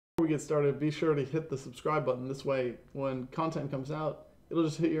get started, be sure to hit the subscribe button. This way, when content comes out, it'll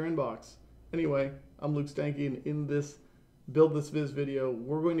just hit your inbox. Anyway, I'm Luke Stanke, and in this Build This Viz video,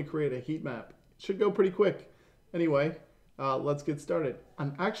 we're going to create a heat map. It should go pretty quick. Anyway, let's get started.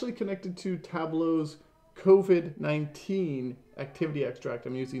 I'm actually connected to Tableau's COVID-19 activity extract.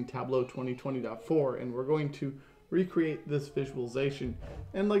 I'm using Tableau 2020.4, and we're going to recreate this visualization.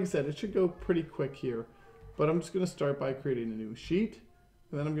 And like I said, it should go pretty quick here. But I'm just going to start by creating a new sheet,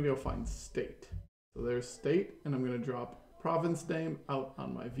 and then I'm going to go find state. So there's state, and I'm going to drop province name out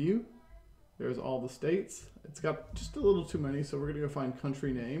on my view. There's all the states. It's got just a little too many, so we're going to go find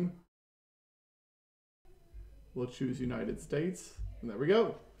country name. We'll choose United States, and there we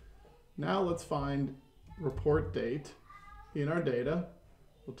go. Now let's find report date in our data.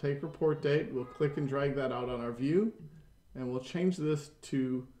 We'll take report date, we'll click and drag that out on our view, and we'll change this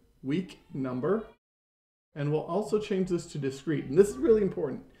to week number. And we'll also change this to discrete. And this is really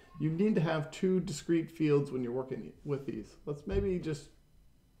important. You need to have two discrete fields when you're working with these. Let's maybe just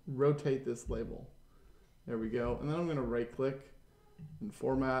rotate this label. There we go. And then I'm going to right click and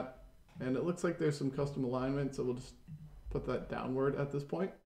format. And it looks like there's some custom alignment, so we'll just put that downward at this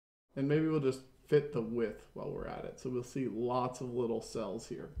point. And maybe we'll just fit the width while we're at it. So we'll see lots of little cells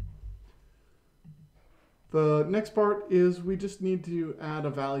here. The next part is we just need to add a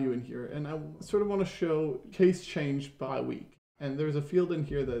value in here, and I sort of want to show case change by week. And there's a field in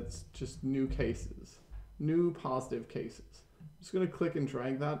here that's just new cases, new positive cases. I'm just going to click and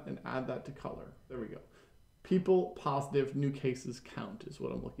drag that and add that to color. There we go. People positive new cases count is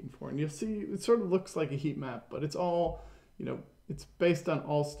what I'm looking for. And you'll see it sort of looks like a heat map, but it's all, it's based on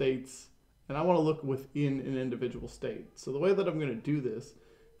all states, and I want to look within an individual state. So the way that I'm going to do this is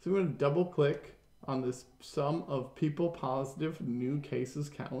I'm going to double click on this sum of people positive new cases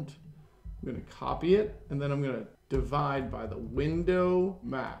count. I'm going to copy it, and then I'm going to divide by the window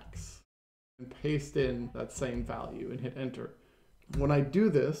max and paste in that same value and hit enter. When I do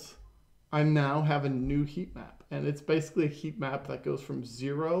this, I now have a new heat map, and it's basically a heat map that goes from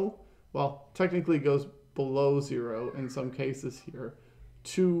 0, well, technically goes below 0 in some cases here,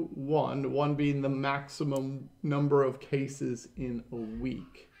 to 1 being the maximum number of cases in a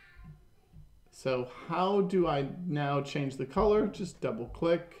week. So how do I now change the color? Just double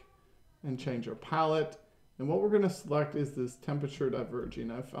click and change our palette. And what we're going to select is this temperature diverging.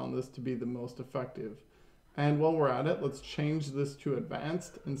 I found this to be the most effective. And while we're at it, let's change this to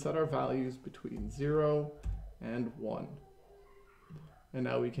advanced and set our values between 0 and 1. And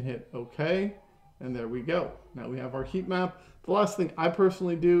now we can hit OK. And there we go. Now we have our heat map. The last thing I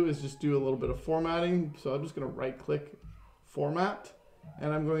personally do is just do a little bit of formatting. So I'm just going to right click format,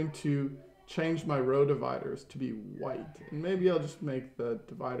 and I'm going to change my row dividers to be white, and maybe I'll just make the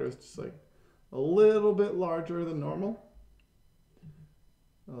dividers just like a little bit larger than normal,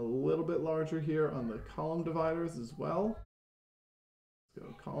 a little bit larger here on the column dividers as well. Let's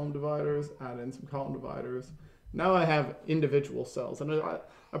go column dividers, add in some column dividers. Now I have individual cells, and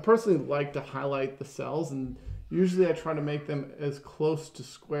I personally like to highlight the cells, and usually I try to make them as close to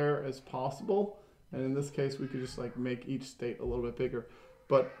square as possible, and in this case we could just like make each state a little bit bigger.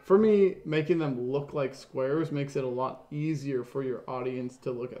 But for me, making them look like squares makes it a lot easier for your audience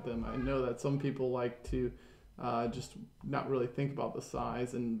to look at them. I know that some people like to just not really think about the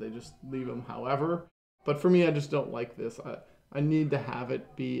size, and they just leave them however. But for me, I just don't like this. I need to have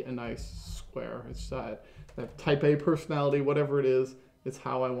it be a nice square. It's that type A personality, whatever it is, it's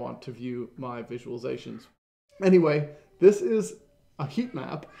how I want to view my visualizations. Anyway, this is a heat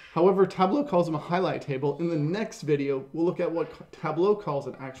map. However, Tableau calls them a highlight table. In the next video, we'll look at what Tableau calls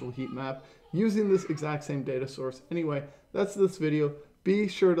an actual heat map using this exact same data source. Anyway, that's this video. Be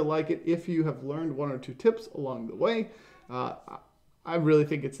sure to like it if you have learned 1 or 2 tips along the way. I really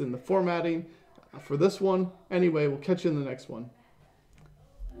think it's in the formatting for this one. Anyway, we'll catch you in the next one.